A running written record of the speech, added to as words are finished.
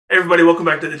Hey everybody, welcome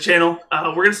back to the channel.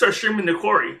 We're going to start streaming the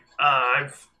Quarry.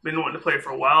 I've been wanting to play it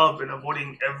for a while. I've been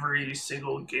avoiding every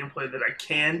single gameplay that I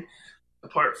can,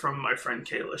 apart from my friend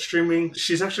Kayla streaming.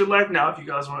 She's actually live now if you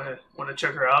guys want to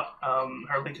check her out.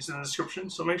 Her link is in the description,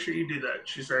 so make sure you do that.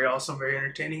 She's very awesome, very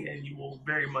entertaining, and you will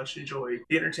very much enjoy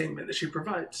the entertainment that she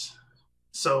provides.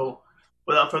 So,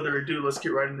 without further ado, let's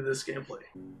get right into this gameplay.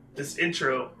 This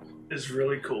intro is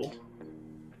really cool.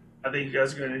 I think you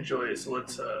guys are going to enjoy it, so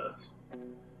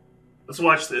let's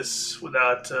watch this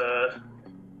without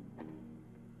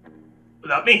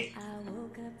me. I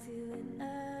woke up to an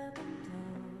urban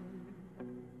dawn,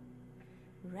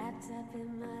 wrapped up in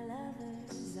my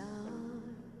lover's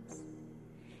arms.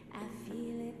 I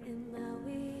feel it in my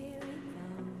weary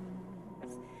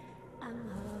bones. I'm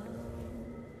home,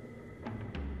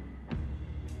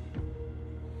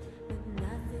 but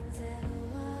nothing's ever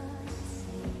what it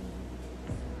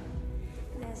seems.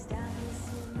 There's darkness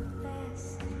in the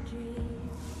best of dreams.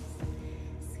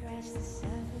 Scratch the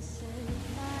surface and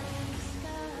find the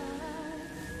sky.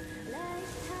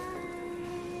 Lifetime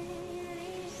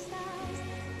stars.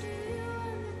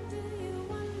 Do you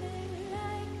wonder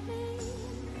like me?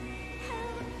 How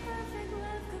the perfect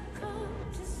love could come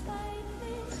to spite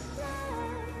me?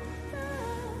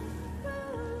 Love,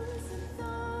 rose and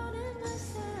thorn in my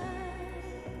side.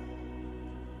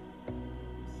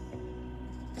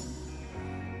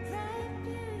 Bright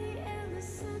beauty and the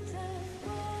scent of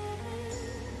morning.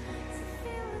 To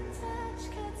feel and touch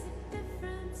cuts a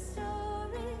different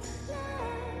story. Love,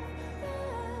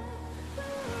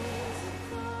 rose and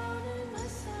thorn in my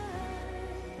side.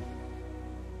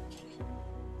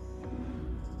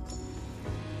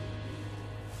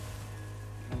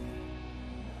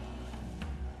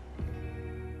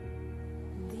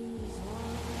 These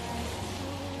won't last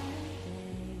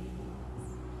days.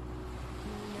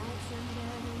 Nights are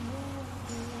never moved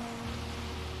away.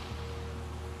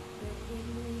 But in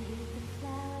the heat the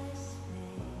flowers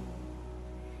fade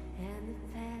and the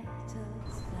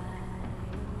petals fly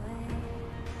away.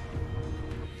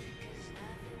 'Cause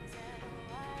nothing's ever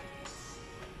what it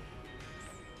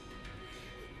seems.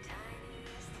 The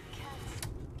tiniest of cuts.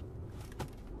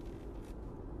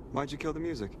 Why'd you kill the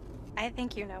music? I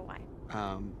think you know why.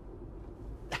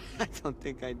 I don't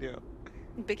think I do.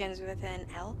 It begins with an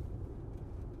L.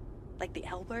 Like the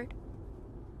L word.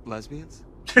 Lesbians?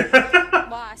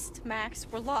 Lost, Max.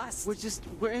 We're lost.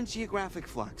 We're in geographic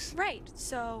flux. Right,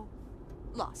 so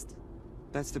lost.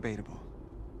 That's debatable.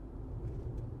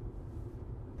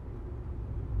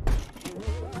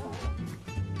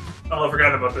 Oh, I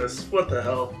forgot about this. What the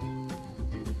hell?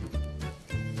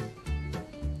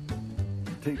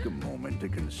 Take a moment to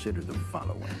consider the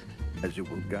following, as it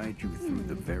will guide you through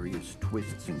the various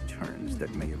twists and turns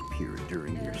that may appear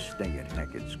during your stay at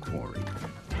Hackett's Quarry.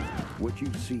 What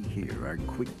you see here are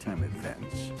quick-time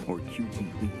events, or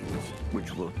QTEs,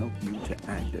 which will help you to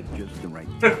act at just the right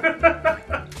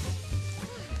time.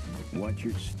 Watch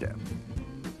your step.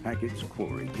 Hackett's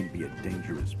Quarry can be a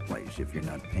dangerous place if you're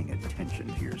not paying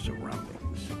attention to your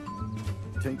surroundings.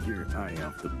 Take your eye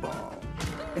off the ball,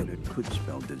 and it could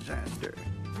spell disaster.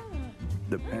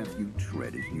 The path you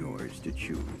tread is yours to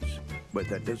choose, but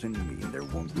that doesn't mean there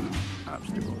won't be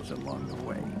obstacles along the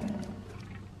way.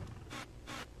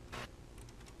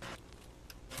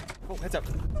 Oh, heads up.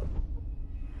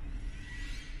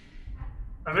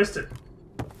 I missed it.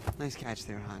 Nice catch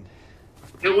there, hon.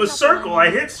 It was circle. I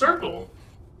hit circle.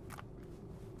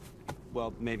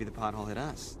 Well, maybe the pothole hit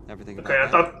us. Everything about Okay,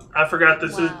 that. I forgot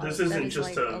this Wow, this that isn't is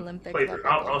just like a Olympic playthrough.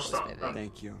 level I'll goals, stop. baby.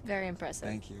 Thank you. Very impressive.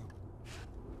 Thank you.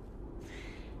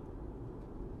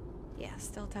 Yeah,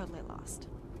 still totally lost.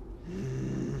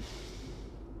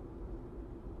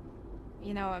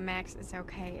 You know what, Max? It's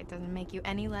okay. It doesn't make you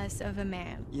any less of a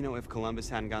man. You know, if Columbus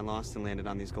hadn't gotten lost and landed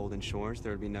on these golden shores,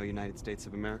 there would be no United States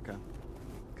of America.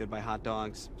 Goodbye hot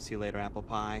dogs. See you later apple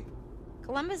pie.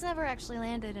 Columbus never actually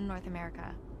landed in North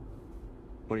America.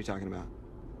 What are you talking about?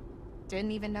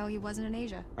 Didn't even know he wasn't in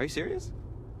Asia. Are you serious?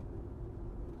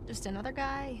 Just another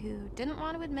guy who didn't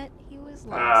want to admit he was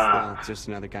lost. Well, it's just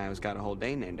another guy who's got a whole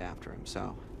day named after him,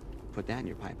 so put that in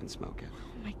your pipe and smoke it.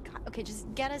 Oh my god. Okay, just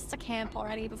get us to camp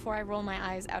already before I roll my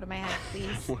eyes out of my head,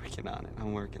 please. I'm working on it.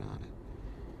 I'm working on it.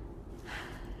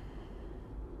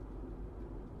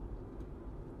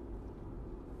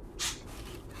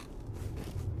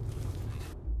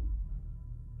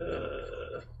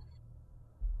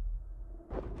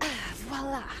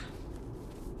 Voila.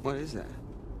 What is that?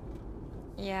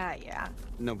 Yeah.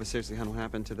 No, but seriously, hon, what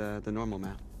happened to the normal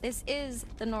map? This is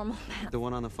the normal map. The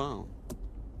one on the phone?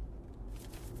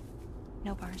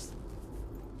 No bars.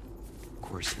 Of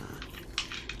course not.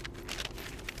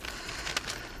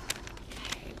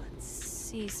 Okay,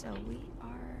 see. So we are...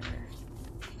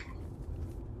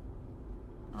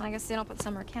 Well, I guess they don't put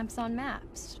summer camps on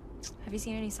maps. Have you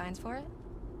seen any signs for it?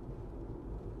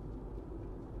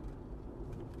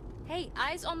 Hey,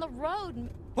 eyes on the road!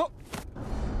 Whoa!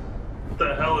 What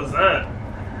the hell is that?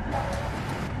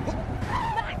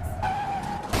 Max!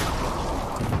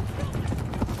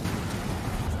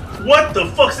 What the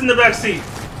fuck's in the backseat?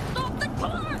 Stop the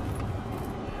car!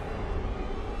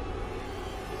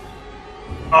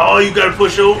 Oh, you gotta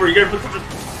push over. You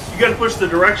gotta push the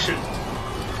direction.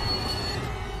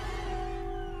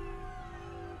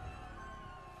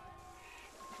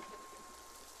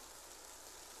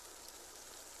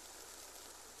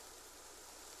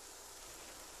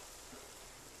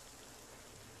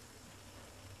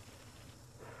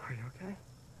 Are you okay?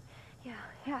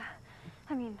 Yeah.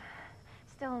 I mean,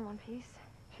 still in one piece.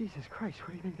 Jesus Christ, what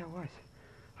do you think that was?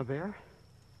 A bear?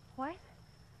 What?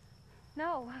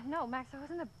 No, Max, it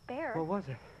wasn't a bear. What was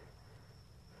it?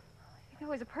 I think it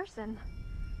was a person.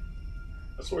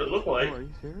 That's what it looked like. Oh, are you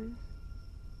serious?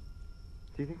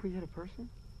 Do you think we hit a person?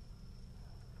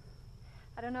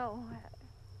 I don't know.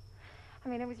 I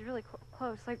mean, it was really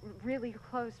close, like really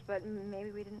close, but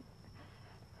maybe we didn't.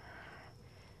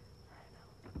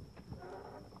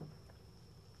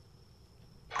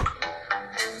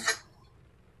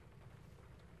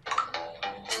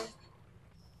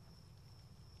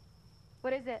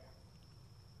 What is it?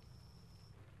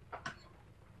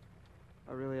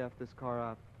 I really effed this car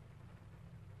up.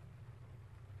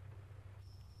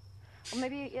 Well,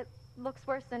 maybe it looks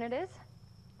worse than it is.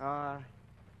 I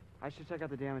should check out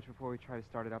the damage before we try to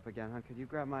start it up again, huh? Could you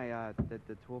grab my,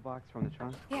 the toolbox from the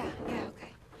trunk? Yeah, okay.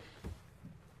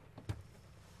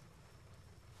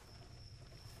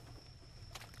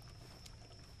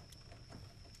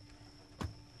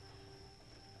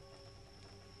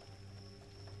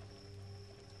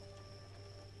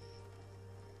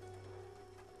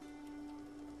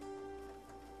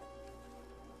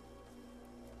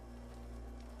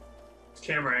 This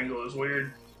camera angle is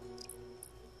weird.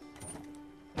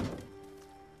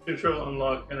 Control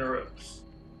unlock interrupts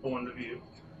on the view.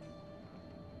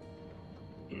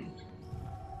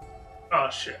 Oh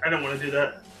shit, I don't want to do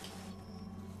that.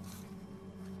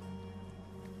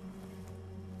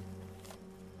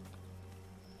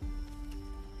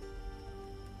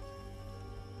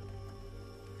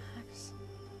 Max,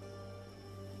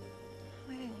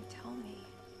 why didn't you tell me?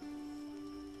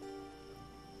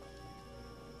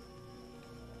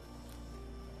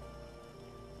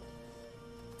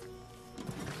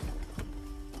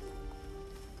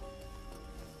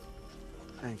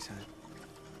 Thanks, hon.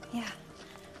 Yeah.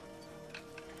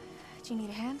 Do you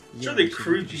need a hand? It's Yeah, really we should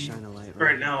creepy shine a light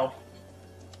right now.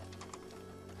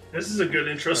 This is a good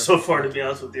intro so far, to be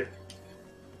honest with you.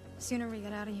 The sooner we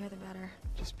get out of here, the better.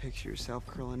 Just picture yourself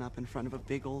curling up in front of a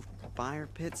big old fire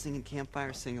pit singing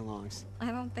campfire sing-alongs.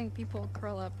 I don't think people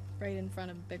curl up right in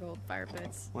front of big old fire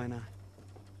pits. Why not?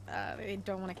 They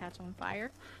don't want to catch on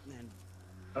fire. And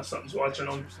Now something's watching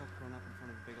picture them. yourself curling up in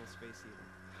front of a big old space heater.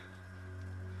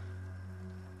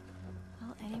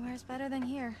 Well, anywhere's better than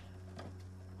here.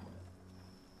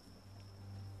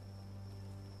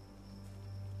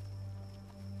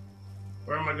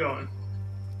 Where am I going?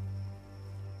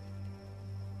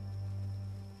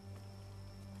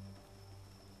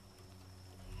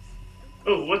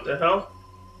 Oh, what the hell?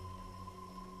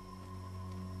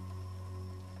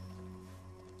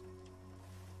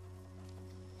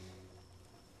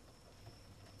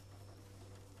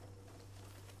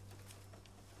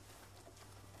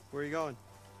 Where are you going?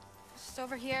 Just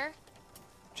over here.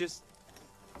 Just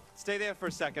stay there for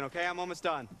a second, okay? I'm almost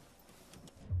done.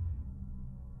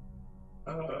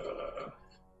 God,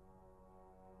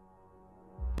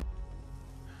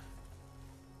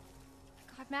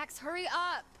 Max, hurry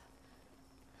up!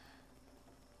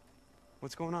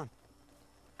 What's going on?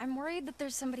 I'm worried that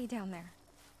there's somebody down there.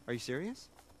 Are you serious?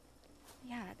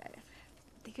 Yeah,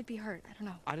 they could be hurt. I don't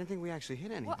know. I didn't think we actually hit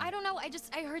anything. Well, I don't know.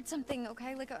 I heard something,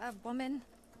 okay? Like a woman.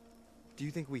 Do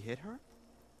you think we hit her?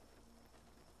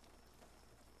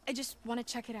 I just want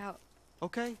to check it out.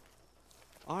 Okay.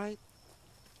 All right.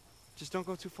 Just don't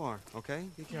go too far, okay?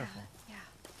 Be careful. Yeah.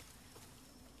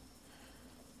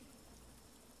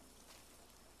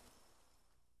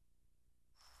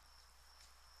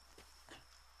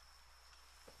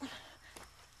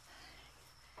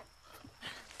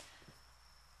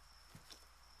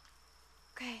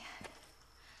 Okay.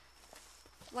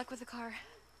 Luck with the car.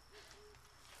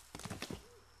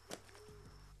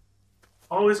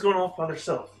 Always going off by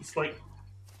herself. It's like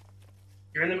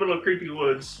you're in the middle of creepy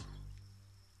woods.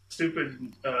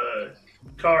 Stupid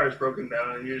car is broken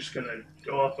down, and you're just gonna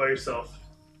go off by yourself.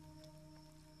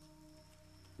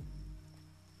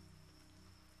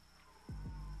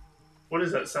 What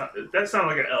does that sound? That sounded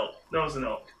like an elk. That was an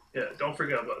elk. Yeah, don't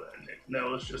forget about that, Nick. That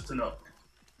was just an elk.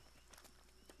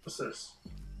 What's this?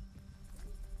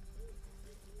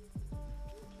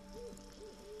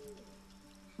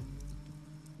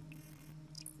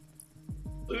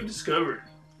 Blue discovered.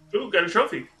 Ooh, got a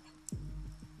trophy.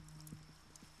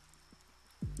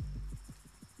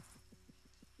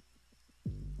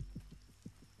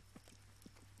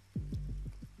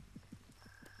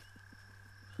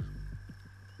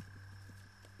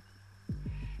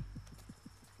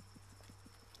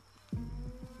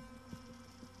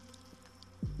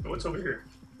 What's over here?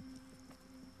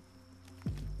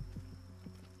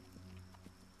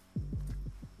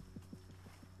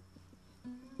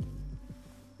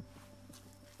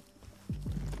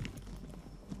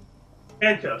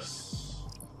 Handcuffs.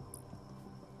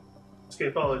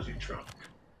 Escapology trunk.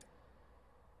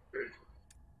 Good.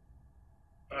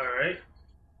 Alright.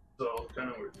 So, kind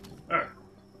of weird. Alright.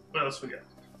 What else we got?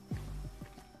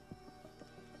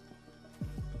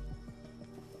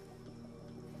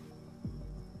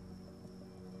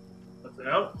 Nothing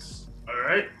else?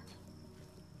 Alright.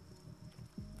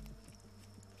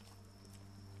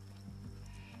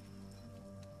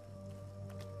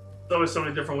 There's always so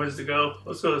many different ways to go.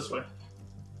 Let's go this way.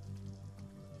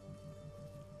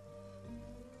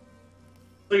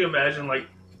 I can imagine like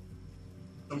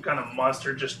some kind of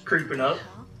monster just creeping up.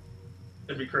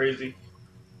 It'd be crazy.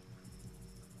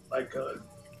 Like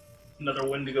another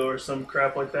Wendigo or some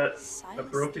crap like that. A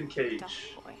broken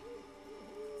cage.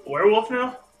 Werewolf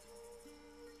now?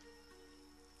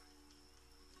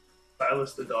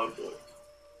 Silas the dog boy.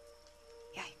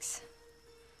 Yikes.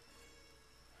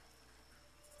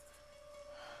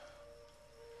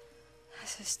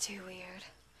 This is too weird.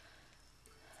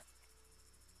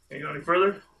 Can't go any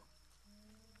further?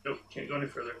 Nope, can't go any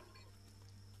further.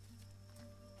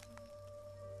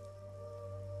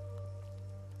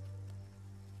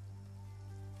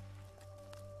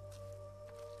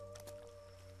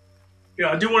 You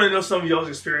know, I do want to know some of y'all's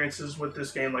experiences with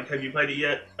this game. Like, have you played it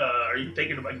yet? Are you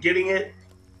thinking about getting it?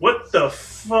 What the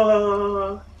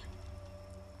fuck?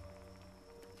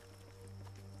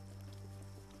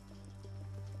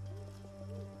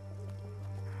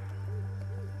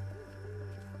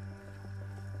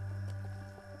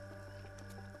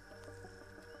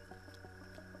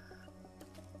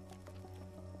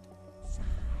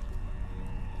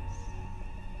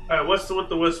 Alright, what's with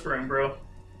the whispering, bro?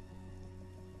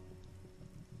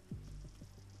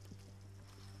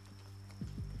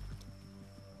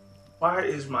 Why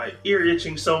is my ear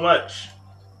itching so much?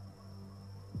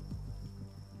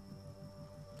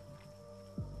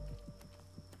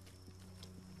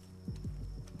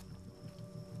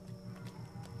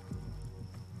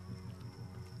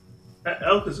 That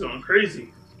elk is going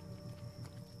crazy.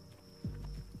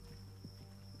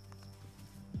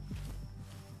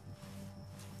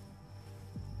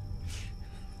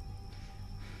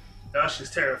 Now she's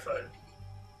terrified.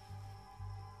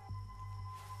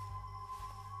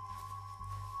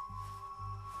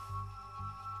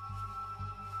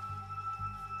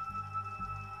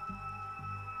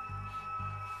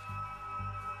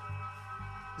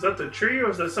 Is that the tree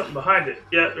or is that something behind it?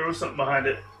 Yeah, there was something behind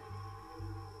it.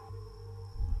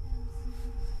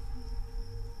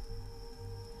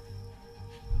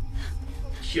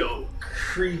 Yo,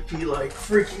 creepy like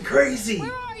freaking crazy.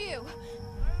 Where are you?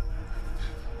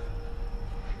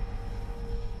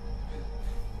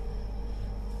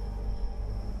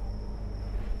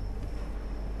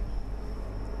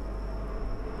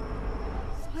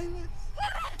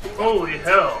 Holy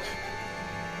hell.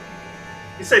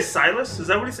 You say Silas? Is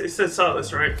that what he said? He said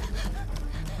Silas, right?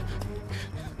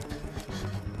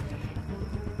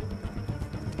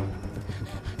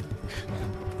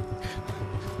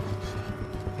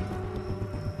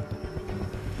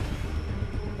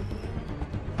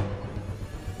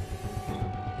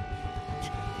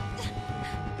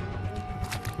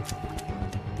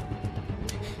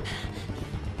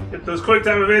 Get those quick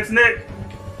time events, Nick.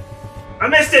 I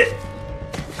missed it.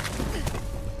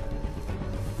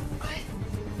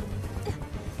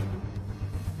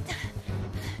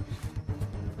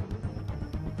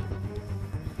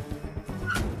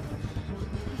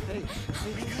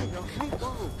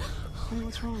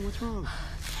 What's wrong?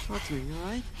 Talk to me, you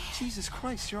alright? Jesus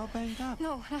Christ, you're all banged up.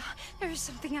 No, there's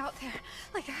something out there.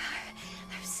 Like,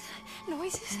 there's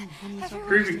noises Honey, it's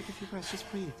everywhere. okay. Just take a few breaths.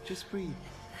 Just breathe.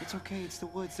 It's okay, it's the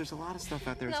woods. There's a lot of stuff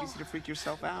out there. It's No. easy to freak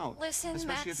yourself out. Listen,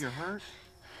 especially Max. if you're hurt.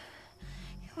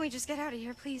 Can we just get out of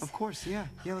here, please? Of course, yeah.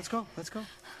 Yeah, let's go.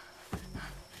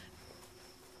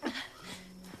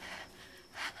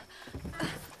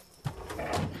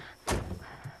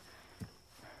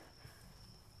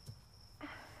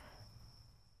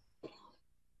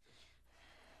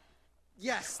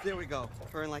 Yes, there we go.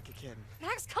 Purring like a kid.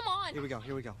 Max, come on! Here we go,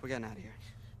 here we go. We're getting out of here.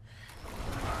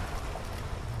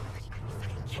 Are you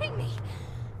fucking kidding me?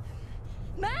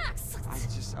 Max!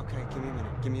 Okay, give me a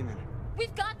minute. Give me a minute.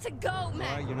 We've got to go, All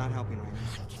Max! right, you're not helping right now.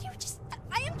 Can you just...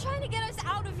 I am trying to get us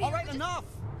out of here. All right, enough!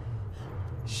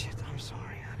 Shit, I'm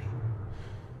sorry, honey.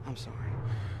 I'm sorry.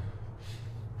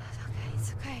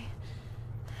 It's okay.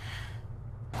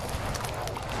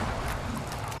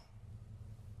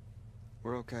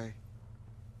 We're okay.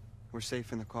 We're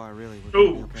safe in the car, really. We're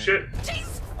gonna be Oh, okay. shit.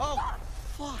 Jeez! Oh,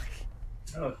 fuck!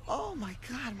 Oh. Oh my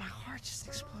god, my heart just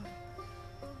exploded.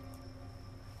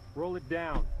 Roll it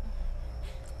down.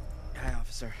 Hi,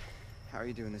 officer. How are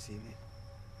you doing this evening?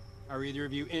 Are either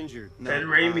of you injured? No, Ben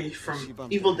Raimi she from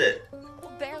bumped Evil it. Dead.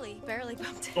 Well, barely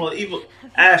bumped it. Well,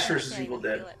 Ash versus Can't Evil even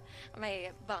Dead. feel it.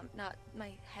 My bump, not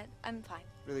my head. I'm fine.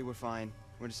 Really, we're fine.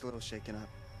 We're just a little shaken up.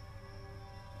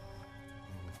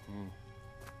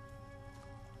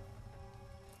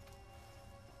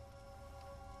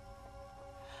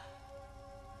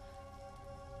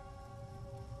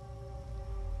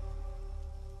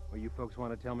 Well, you folks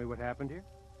want to tell me what happened here?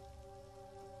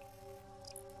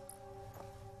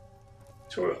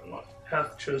 Torah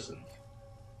hath chosen.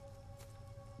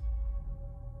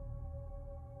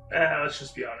 Let's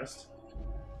just be honest.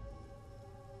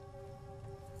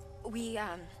 We,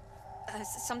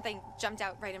 something jumped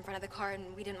out right in front of the car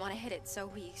and we didn't want to hit it, so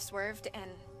we swerved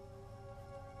and...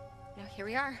 You know, here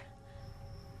we are.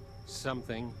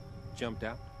 Something jumped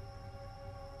out?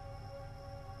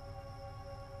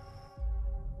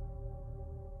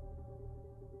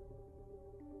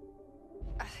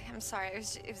 I'm sorry, it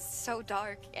was so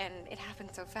dark and it happened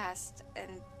so fast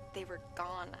and they were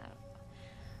gone.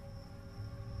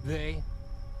 They?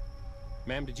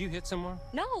 Ma'am, did you hit someone?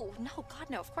 No, God,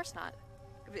 no, of course not.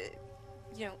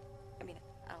 You know, I mean,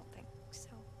 I don't think so.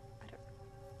 I don't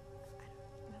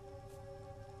know.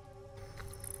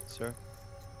 Sir?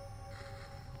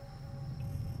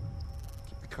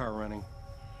 Keep the car running.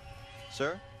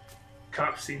 Sir?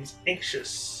 Cop seems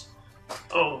anxious.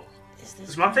 Oh,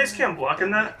 is my face cam blocking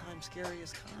that? I'm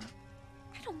scariest cop.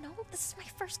 I don't know, this is my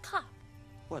first cop.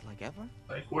 What, like ever?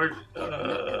 Like where?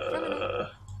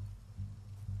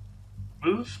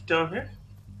 Move down here.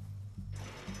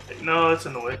 No, it's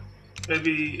in the way.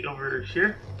 Maybe over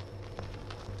here.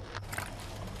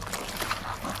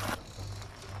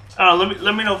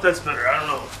 Let me know if that's better. I don't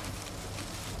know.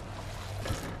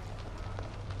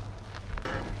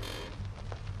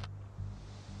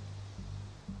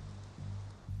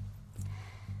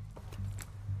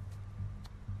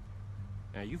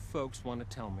 Now, you folks want to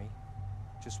tell me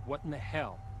just what in the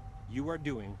hell you are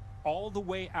doing all the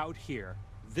way out here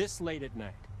this late at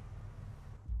night?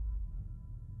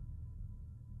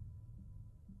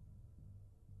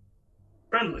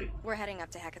 Friendly. We're heading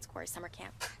up to Hackett's Quarry summer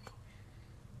camp.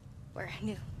 We're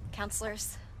new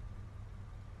counselors.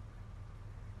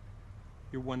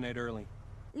 You're one night early.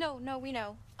 No, we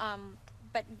know.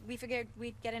 But we figured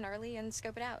we'd get in early and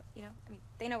scope it out, you know? I mean,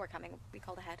 they know we're coming. We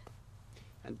called ahead.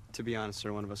 And to be honest,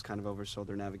 sir, one of us kind of oversold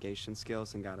their navigation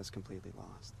skills and got us completely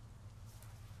lost.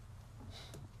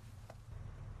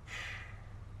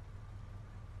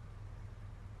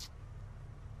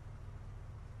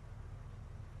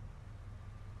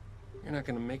 You're not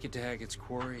gonna make it to Hackett's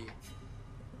Quarry.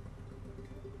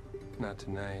 Not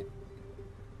tonight.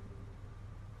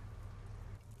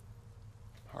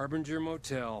 Harbinger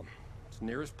Motel. It's the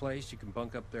nearest place. You can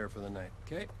bunk up there for the night,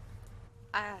 okay?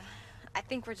 I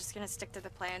think we're just gonna stick to the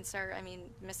plan, sir. I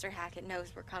mean, Mr. Hackett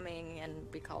knows we're coming and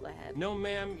we called ahead. No,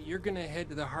 ma'am. You're gonna head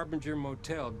to the Harbinger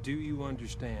Motel. Do you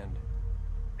understand?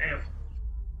 Damn.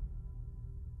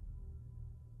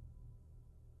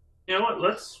 You know what?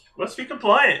 Let's be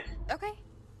compliant. Okay,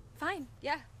 fine.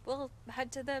 Yeah, we'll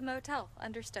head to the motel.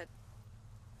 Understood.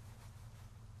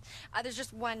 There's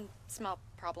just one small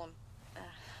problem.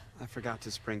 I forgot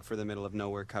to spring for the middle of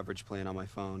nowhere coverage plan on my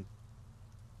phone.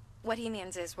 What he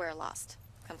means is we're lost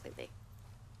completely.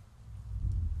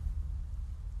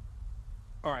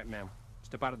 All right, ma'am.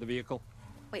 Step out of the vehicle.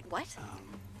 Wait, what?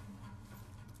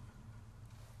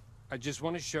 I just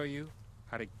want to show you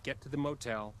how to get to the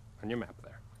motel on your map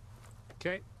there.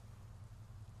 Okay?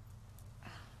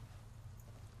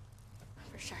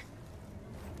 For sure.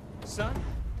 Son,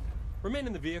 remain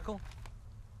in the vehicle.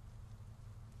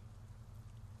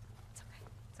 It's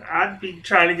okay. I'd be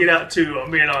trying to get out too. I'm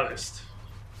being honest.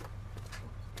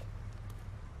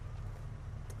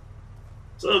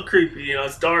 It's a little creepy, you know.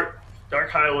 It's dark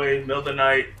highway, middle of the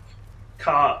night,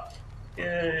 cop,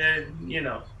 and you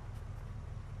know.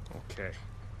 Okay.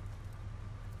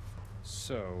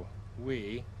 So,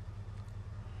 we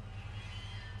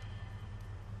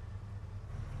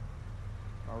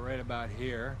are right about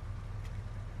here.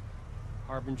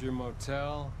 Harbinger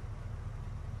Motel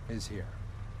is here.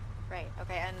 Right,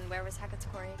 okay, and where was Hackett's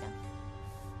Quarry again?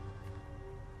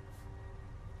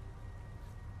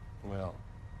 Well,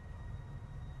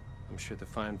 I'm sure the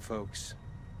fine folks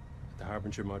at the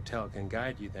Harbinger Motel can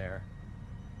guide you there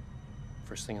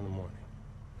first thing in the morning.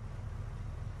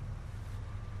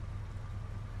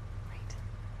 Right.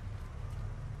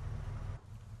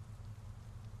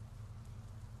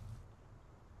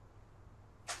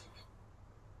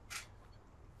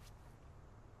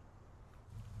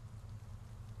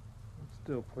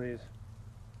 Still, please.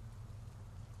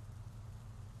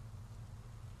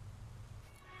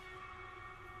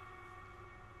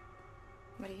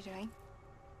 What are you doing?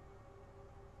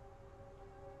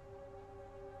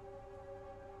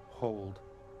 Hold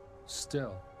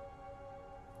still.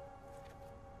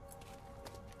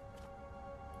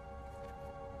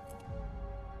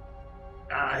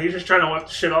 He's just trying to wipe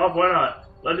the shit off. Why not?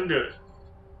 Let him do it.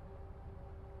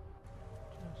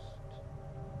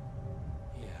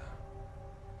 Yeah.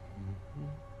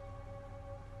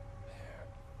 There.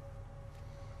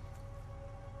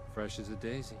 Fresh as a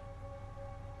daisy.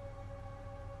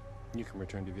 You can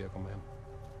return to vehicle, ma'am.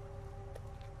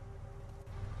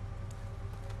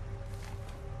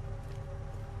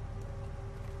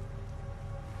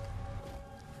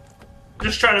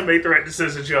 Just trying to make the right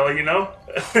decision, Jelly, you know?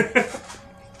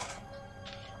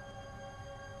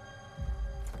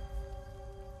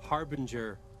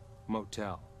 Harbinger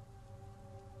Motel.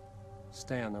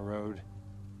 Stay on the road.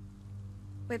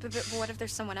 Wait, but what if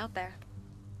there's someone out there?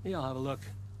 Yeah, I'll have a look.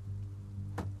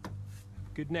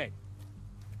 Good night.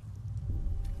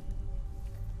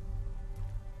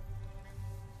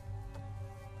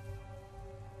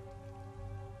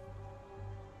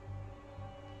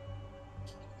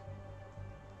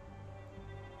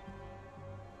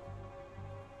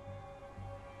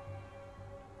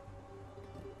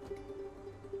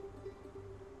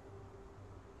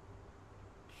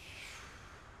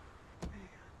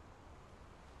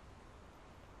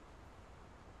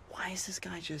 Why is this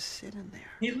guy just sitting there?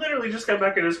 He literally just got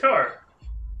back in his car.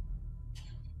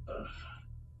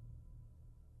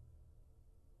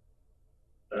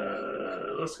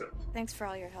 Let's go. Thanks for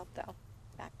all your help, though,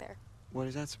 back there. What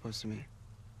is that supposed to mean?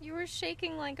 You were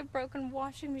shaking like a broken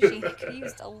washing machine. I could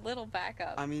used a little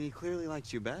backup. I mean, he clearly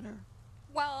likes you better.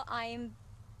 Well, I'm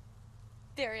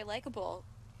very likable.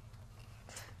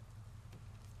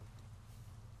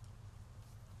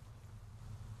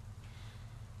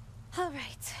 All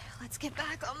right, let's get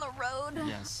back on the road.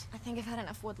 Yes. I think I've had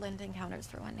enough woodland encounters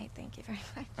for one night. Thank you very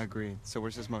much. Agreed. So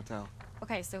where's this motel?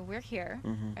 Okay, so we're here,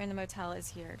 Mhm. and the motel is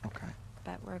here, Okay.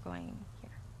 but we're going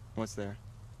here. What's there?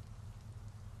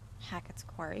 Hackett's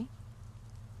Quarry.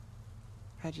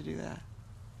 How'd you do that?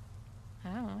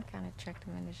 I don't know, I kind of tricked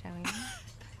him into showing me.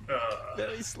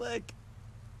 Very slick.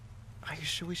 Are you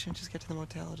sure we shouldn't just get to the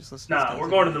motel? Just listen to this Nah, guy's we're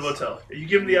going to the advice? motel. You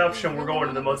give him the option, we're Really going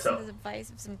to the wanna listen motel. to the advice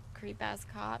of some creep-ass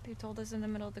cop who told us in the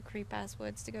middle of the creep-ass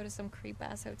woods to go to some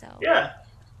creep-ass hotel. Yeah.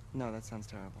 No, that sounds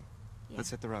terrible. Yeah.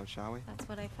 Let's hit the road, shall we? That's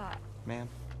what I thought. Ma'am?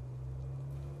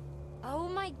 Oh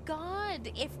my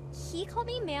god! If he called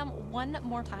me ma'am one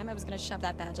more time, I was gonna shove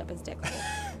that badge up his dick hole.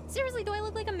 Seriously, do I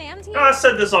look like a ma'am to you? I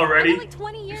said this I've already been like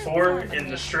 20 years before I'm a in the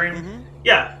ma'am. stream. Mm-hmm.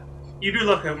 Yeah, you do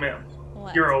look like a ma'am.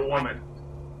 What? You're a woman.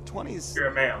 20's You're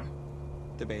a ma'am.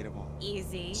 debatable.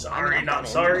 Easy. Sorry, I'm not kinda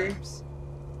sorry. into names.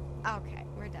 Okay,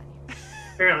 we're done here.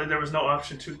 Apparently, there was no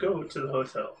option to go to the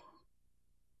hotel.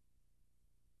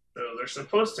 So they're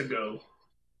supposed to go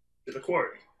to the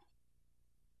quarry.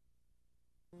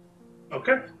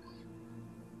 Okay.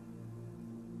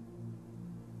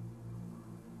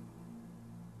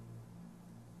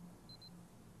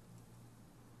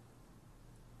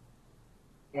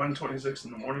 $1:26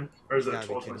 in the morning, or is You that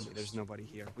gotta be kidding me. 12:26? There's nobody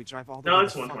here. We drive all the No, way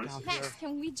it's the fuck 1:26. out here. Max,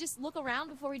 can we just look around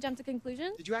before we jump to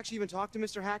conclusions? Did you actually even talk to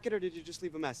Mr. Hackett, or did you just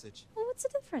leave a message? Well, what's the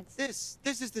difference? This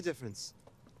is the difference.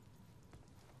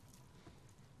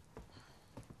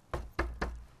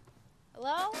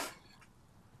 Hello?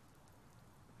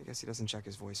 I guess he doesn't check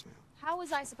his voicemail. How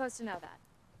was I supposed to know that?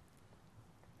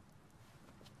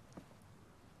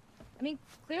 I mean,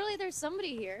 clearly there's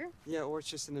somebody here. Yeah, or it's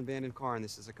just an abandoned car, and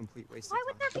this is a complete waste Why of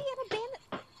would time. there be an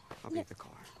abandoned... I'll beat the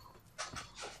car.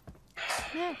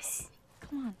 Max,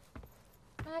 come on.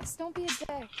 Max, don't be a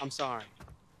dick. I'm sorry.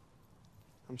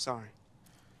 I'm sorry.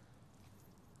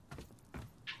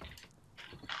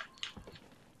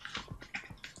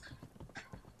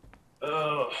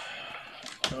 Oh,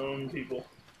 people.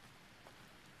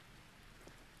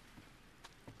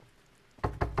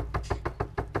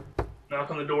 Knock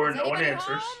on the door, Is no one anybody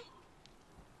answers. home?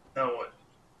 Now what?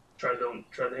 Try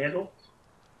the handle?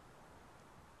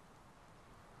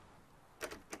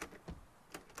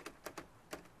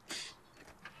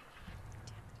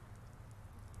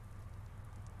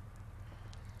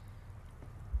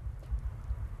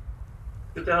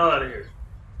 Get the hell out of here.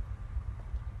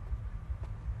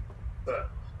 But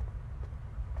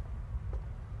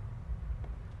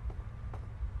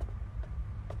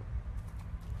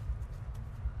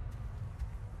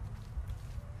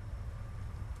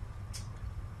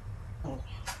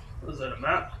was that a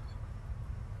map?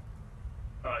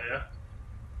 Oh yeah.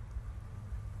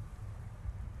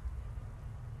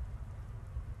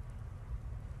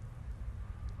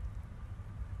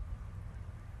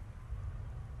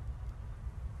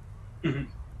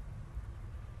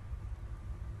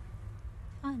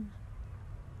 Fun.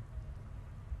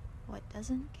 What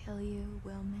doesn't kill you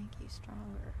will make you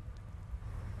stronger.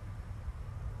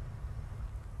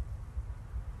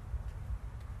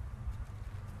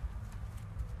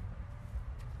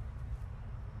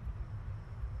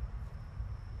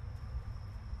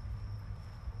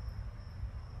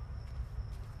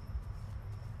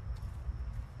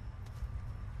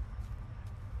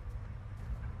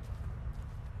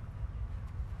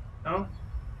 No?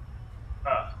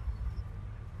 Ah.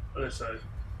 Other side.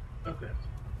 Okay.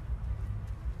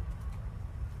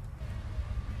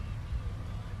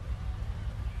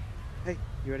 Hey,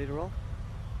 you ready to roll?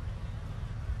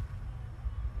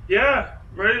 Yeah,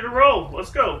 ready to roll.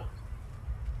 Let's go.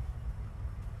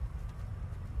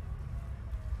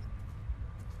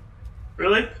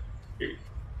 Really?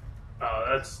 Oh,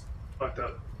 that's fucked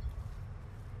up.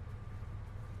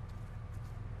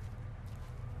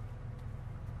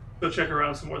 Go check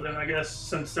around some more then, I guess.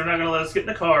 Since they're not gonna let us get in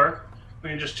the car, we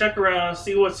can just check around,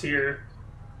 see what's here.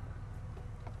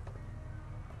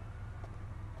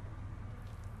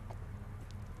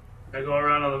 Can I go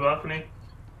around on the balcony?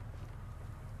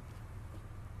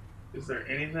 Is there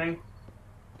anything?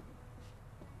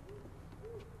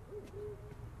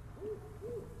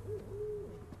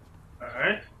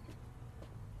 Alright.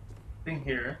 Thing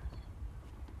here.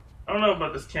 I don't know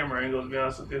about this camera angle, to be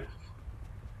honest with you.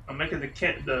 I'm making the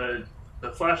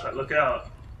flashlight look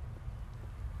out.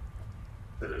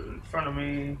 Put it in front of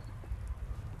me.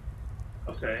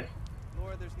 Okay.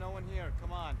 Laura, there's no one here.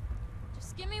 Come on.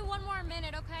 Just give me one more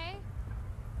minute, okay?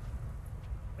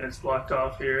 And it's blocked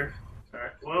off here.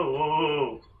 Alright. Whoa, whoa,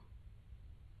 whoa.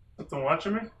 Something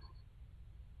watching me? Is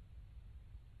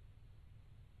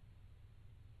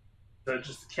that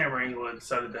just the camera angle I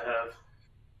decided to have?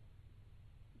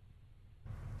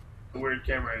 A weird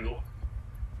camera angle.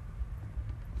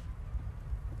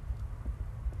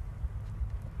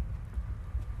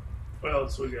 What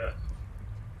else we got?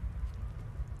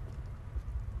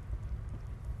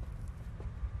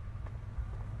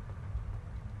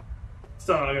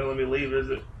 Still not gonna let me leave, is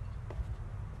it?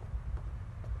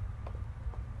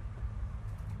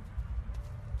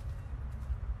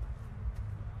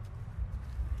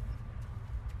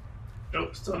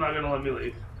 Nope, still not gonna let me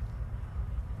leave.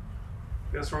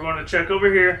 Guess we're going to check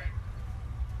over here.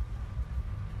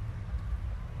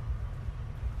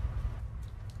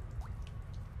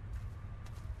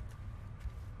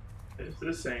 If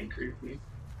this ain't creepy,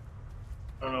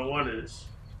 I don't know what is.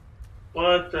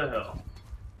 What the hell?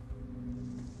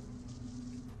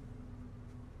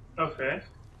 Okay.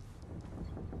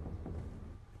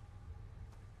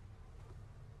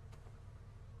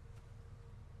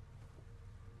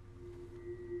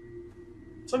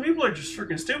 Some people are just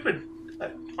freaking stupid.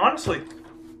 Honestly.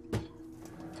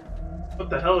 What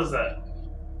the hell is that?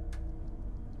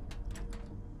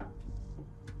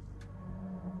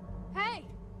 Hey!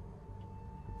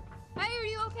 Hey, are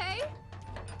you okay?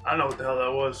 I don't know what the hell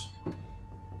that was.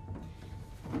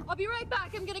 I'll be right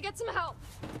back. I'm gonna get some help.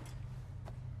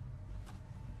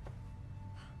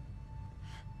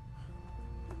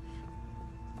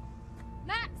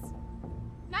 Max!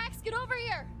 Max, get over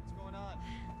here! What's going on?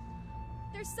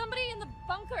 There's somebody in the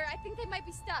bunker. I think they might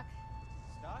be stuck.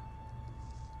 Stuck?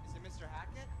 Is it Mr.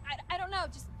 Hackett? I don't know.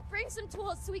 Just bring some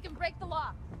tools so we can break the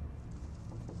lock.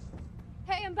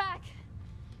 Hey, I'm back.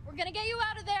 We're gonna get you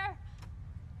out of there.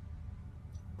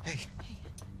 Hey,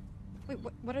 Wait,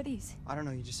 what are these? I don't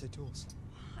know. You just said tools.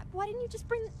 Why didn't you just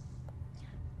bring...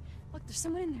 Look, there's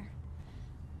someone in there.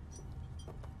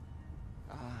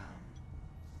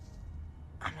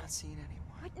 I'm not seeing anyone.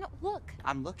 What? No, look.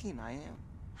 I'm looking. I am.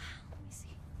 Let me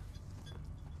see.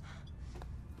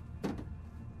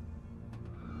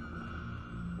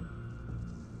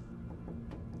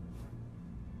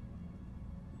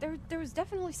 There was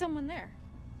definitely someone there.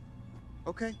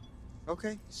 Okay.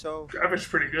 Okay. So. Graphic's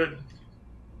pretty good.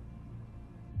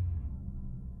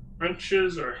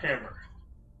 Wrenches or hammer?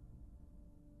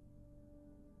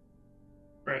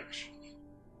 Wrench.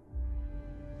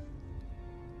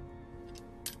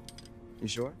 You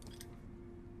sure?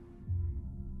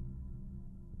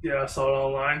 Yeah, I saw it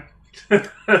online.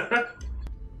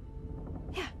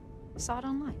 Yeah, Saw it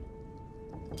online.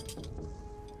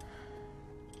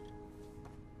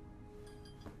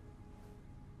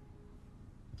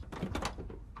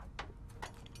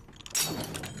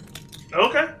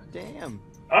 Okay. Damn.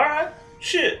 Alright.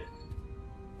 Shit.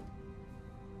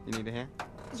 You need a hand?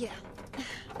 Yeah.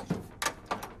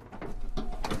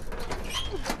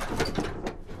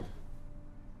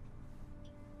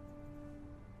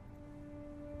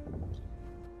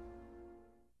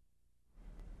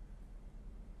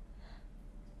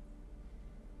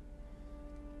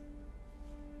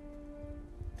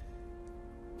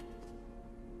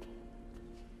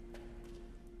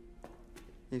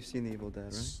 You've seen The Evil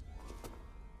Dead, right?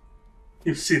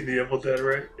 You've seen The Evil Dead,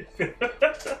 right?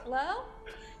 Hello?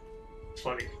 It's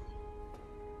funny.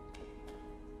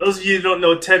 Those of you who don't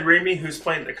know Ted Raimi, who's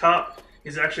playing the cop,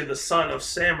 he's actually the son of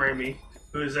Sam Raimi,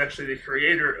 who is actually the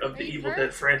creator of the Evil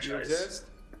Dead franchise.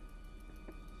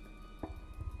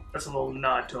 That's a little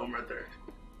nod to him right there.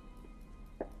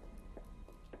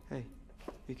 Hey,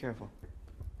 be careful.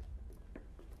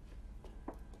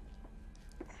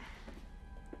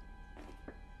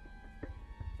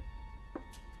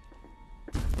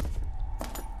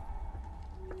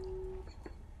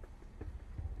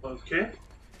 Okay.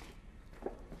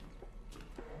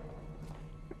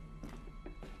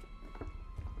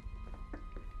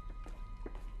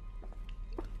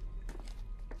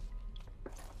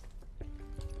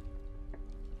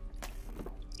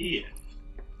 Ian.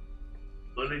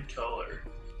 Blooded color.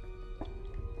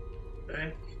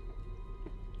 Okay.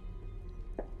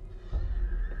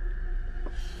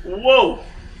 Whoa!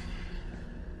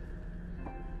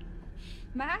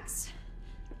 Max?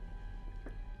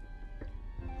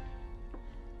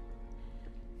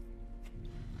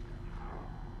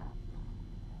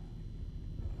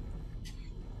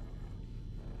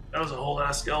 That was a whole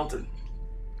ass skeleton.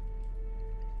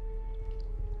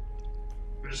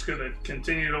 We're just gonna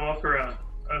continue to walk around.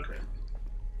 Okay.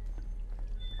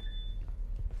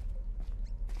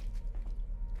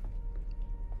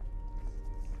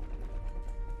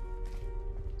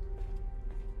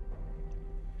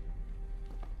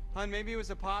 Hun, maybe it was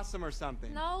a possum or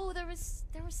something. No, there was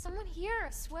someone here, I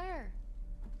swear.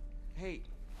 Hey,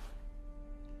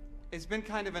 it's been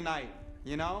kind of a night,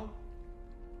 you know?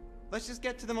 Let's just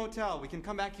get to the motel. We can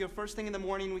come back here first thing in the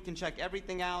morning. We can check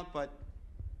everything out, but...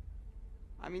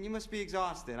 I mean, you must be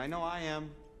exhausted. I know I am.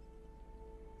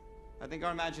 I think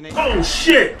our imagination... Oh,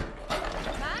 shit!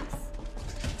 Max?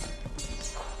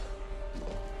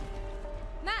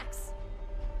 Max?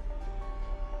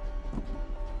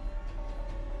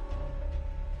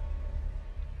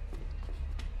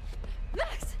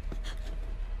 Max!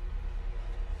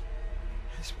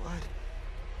 Guess what?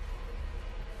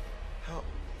 Help.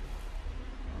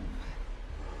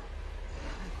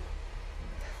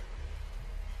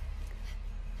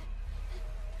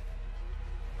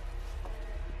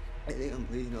 I think I'm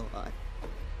bleeding a lot.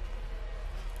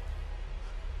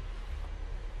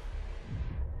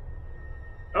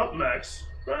 Oh, Max.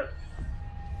 What?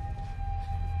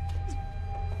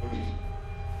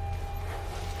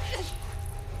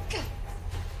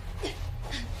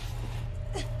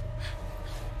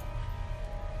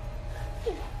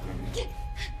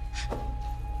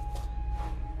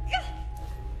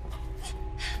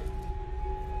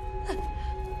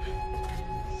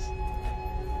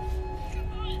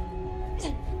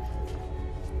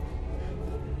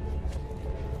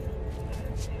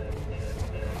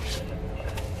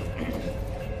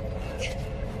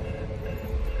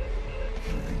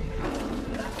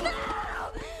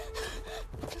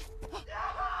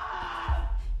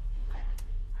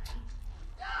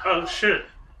 Oh, shit.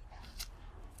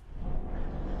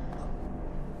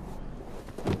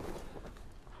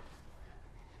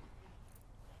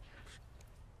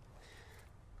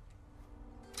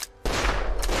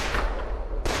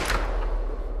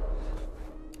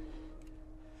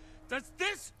 Does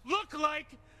this look like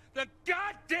the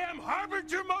goddamn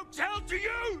Harbinger Motel to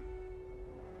you?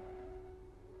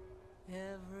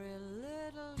 Every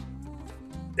little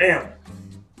movement, Damn.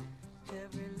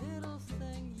 every little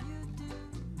thing you do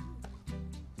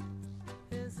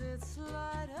is its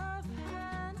sleight of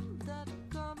hand that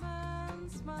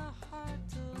commands my heart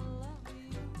to love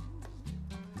you.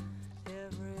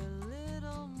 Every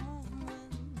little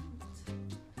movement,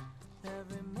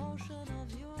 every motion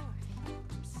of your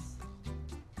hips,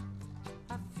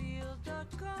 I feel the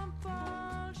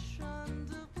compulsion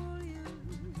to pull you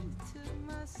to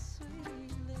my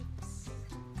sweet lips.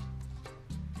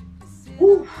 Is it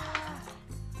Woo. a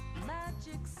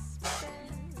magic spell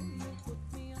you put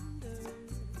me under?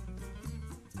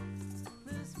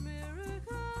 This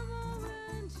miracle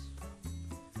moment.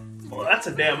 Well, that's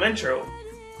a damn intro.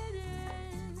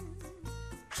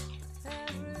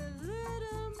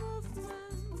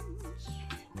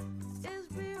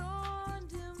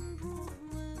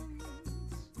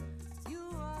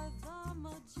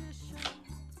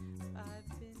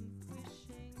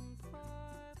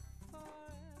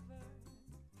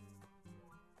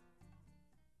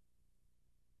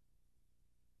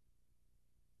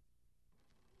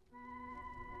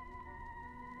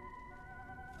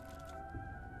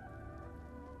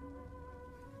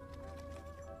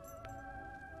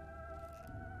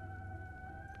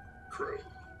 crew.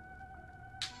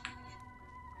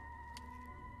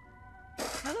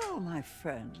 Hello, my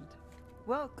friend.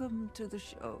 Welcome to the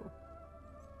show.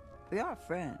 We are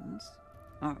friends,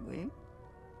 aren't we?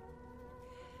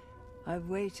 I've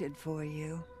waited for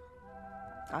you.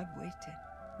 I've waited,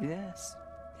 yes.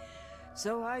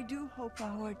 So I do hope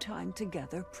our time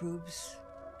together proves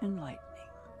enlightening.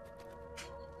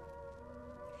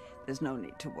 There's no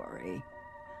need to worry.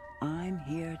 I'm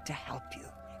here to help you.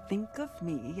 Think of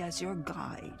me as your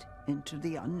guide into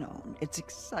the unknown. It's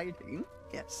exciting,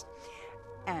 yes,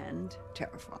 and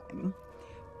terrifying.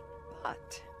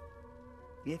 But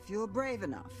if you're brave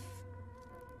enough,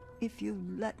 if you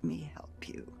let me help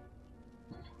you,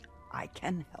 I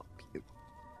can help you.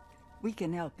 We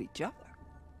can help each other.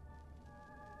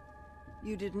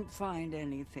 You didn't find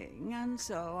anything, and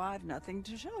so I've nothing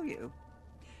to show you.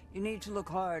 You need to look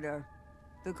harder.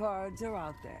 The cards are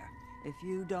out there. If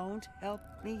you don't help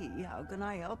me, how can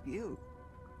I help you?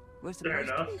 We're supposed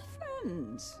to be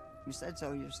friends. You said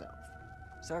so yourself.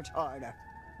 Search harder.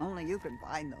 Only you can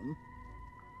find them.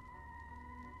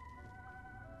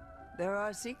 There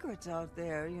are secrets out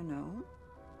there, you know.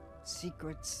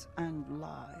 Secrets and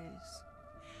lies.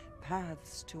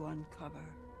 Paths to uncover,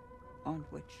 on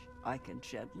which I can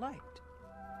shed light,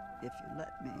 if you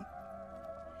let me.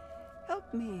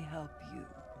 Help me help you.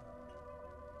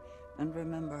 And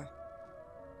remember,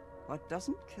 what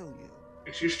doesn't kill you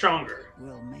Makes you stronger.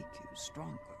 will make you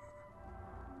stronger.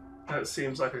 That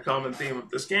seems like a common theme of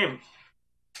this game.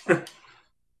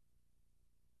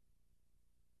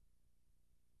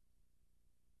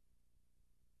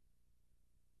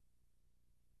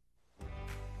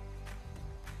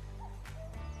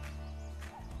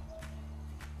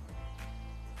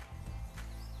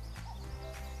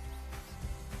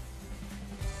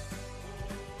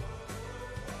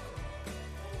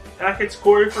 Hackett's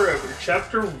Quarry Forever,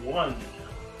 Chapter 1.